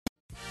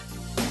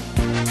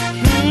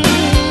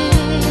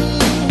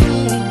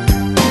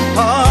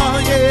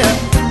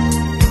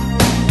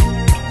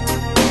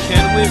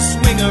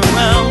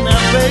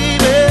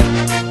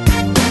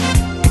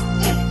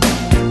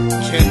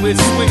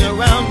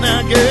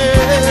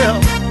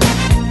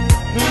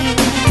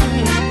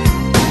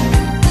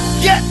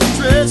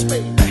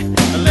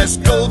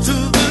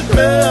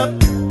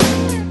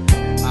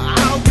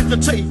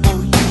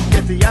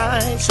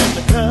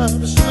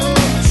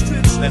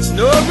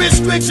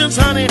restrictions,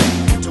 honey,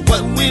 to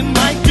what we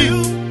might do.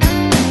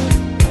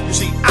 You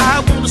see,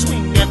 I wanna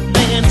swing and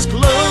dance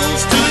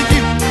close to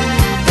you.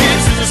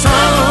 This is a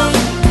song,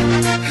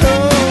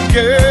 oh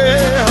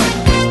girl.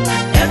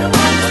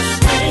 Everyone was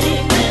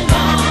swinging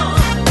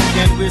on.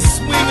 Can we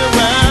swing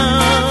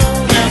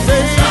around now,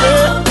 baby?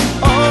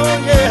 Oh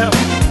yeah,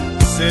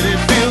 said it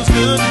feels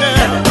good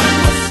now. Everyone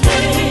was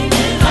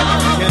swinging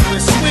on. Can we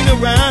swing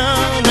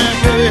around now,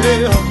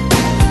 girl?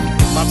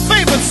 My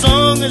favorite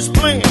song is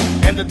playing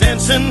and the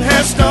dancing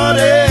has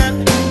started.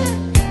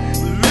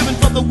 Living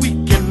for the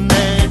weekend,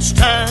 it's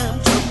time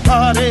to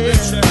party.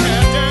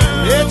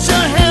 Let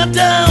your head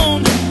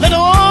down, let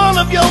all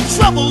of your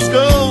troubles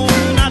go.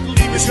 You're not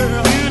leaving,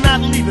 girl, you're not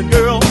leaving,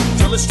 girl,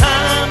 till it's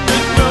time to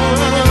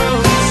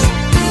close.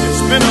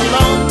 It's been a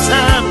long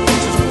time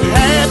since we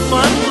had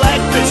fun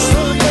like this.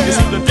 You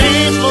see, the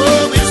dance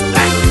floor is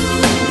back.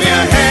 May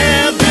I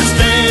have this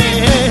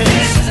dance?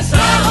 This is a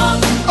song.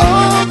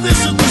 Oh, this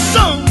is the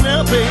song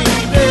now, baby.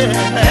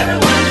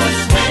 Everyone was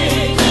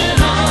swinging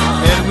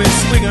on. Can we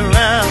swing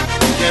around?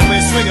 Can we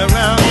swing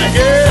around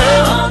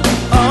again?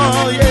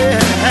 Oh yeah.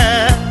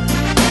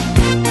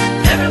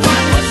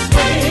 Everyone was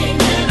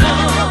swinging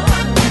on.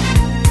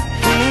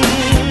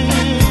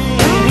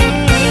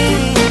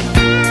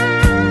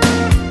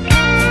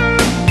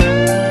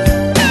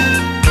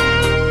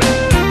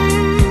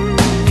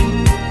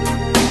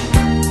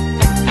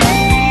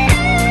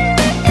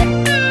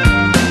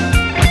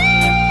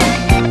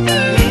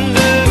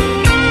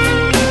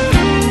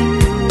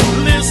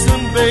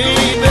 Listen,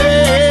 baby,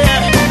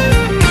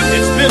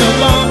 it's been a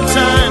long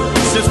time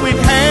since we've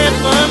had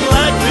fun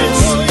like this.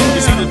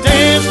 You see, the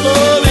dance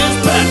floor is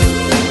back.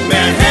 May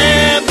I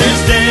have this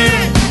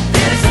dance?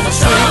 This is a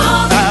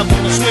song. I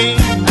wanna swing,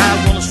 I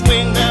wanna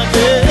swing now,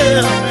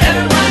 girl.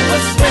 Everyone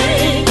was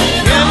swinging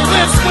Can we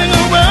on. swing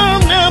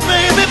around now,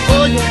 baby?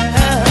 Oh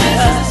yeah. This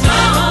is a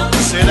song.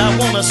 Said I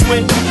wanna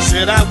swing,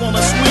 said I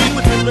wanna swing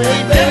with you,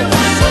 baby.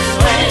 Everyone was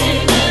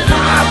swinging I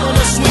on.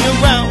 wanna swing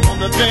around on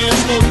the dance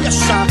floor, yes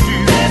I do.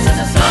 This is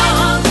a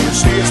song. You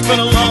see, it's been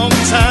a long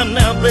time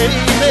now, baby.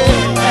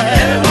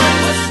 Everyone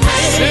was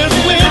Since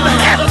swinging we've on.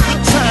 had a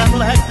good time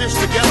like this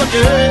together,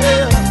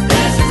 girl.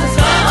 This is a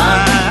song.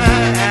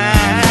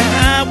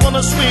 I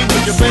wanna swing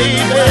with you, baby.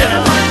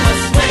 Everyone was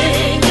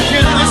swinging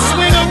Can we on.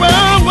 swing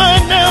around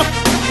right now?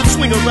 Let's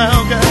swing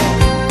around, girl.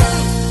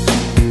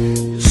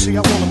 You see,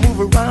 I wanna move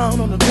around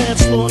on the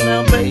dance floor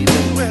now, baby.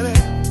 Ready?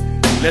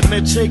 Let me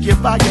take you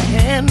by your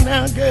hand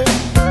now, girl.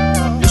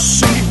 You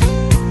see,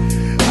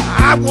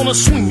 I wanna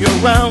swing you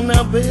around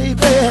now, baby.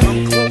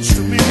 Come close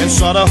to me and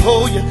sort of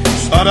hold you,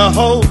 sort of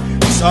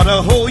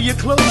hold you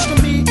close to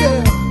me,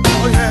 girl.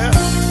 Oh yeah.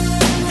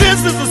 This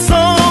is the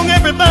song,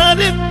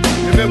 everybody,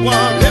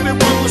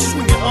 everyone was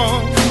swinging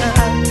on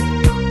tonight.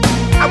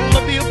 I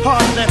wanna be a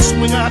part of that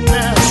swing out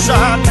there, so I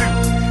do.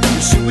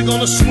 You see, we're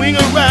gonna swing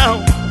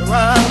around,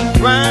 around,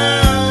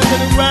 round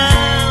and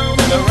around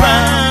and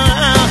around.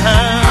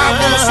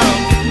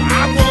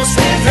 I wanna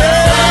swing,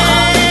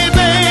 hey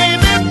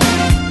baby,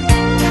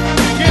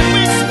 can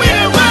we swing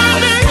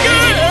around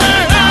again?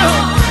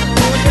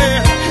 Oh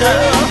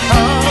yeah,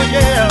 oh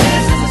yeah.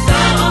 This is a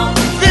song.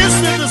 This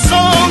is the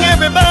song,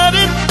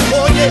 everybody.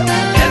 Oh yeah.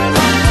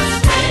 Everyone was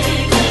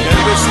swinging Can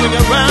we swing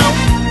around?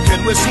 Can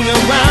we swing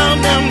around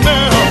now,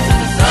 now? This is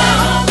a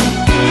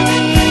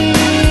song.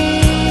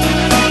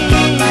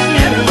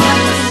 Everyone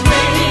was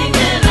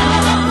swinging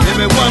on.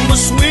 Everyone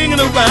was swinging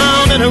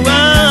around and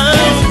around.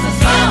 This is a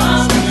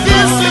song.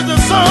 This is the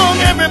song,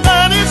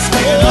 everybody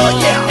swing. Oh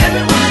yeah.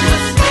 Everyone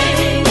was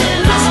swinging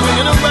on.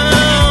 Swinging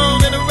around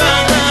and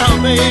around,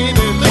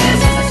 baby. This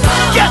is a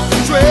song. Get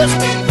dressed,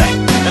 baby,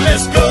 and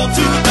let's go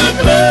to the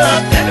club.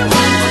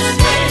 Everyone was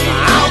swinging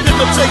I'll get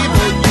the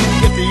table, you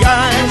get the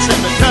ice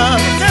and the cup.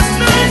 There's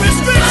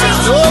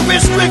no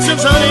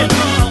restrictions, honey,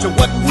 to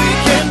what we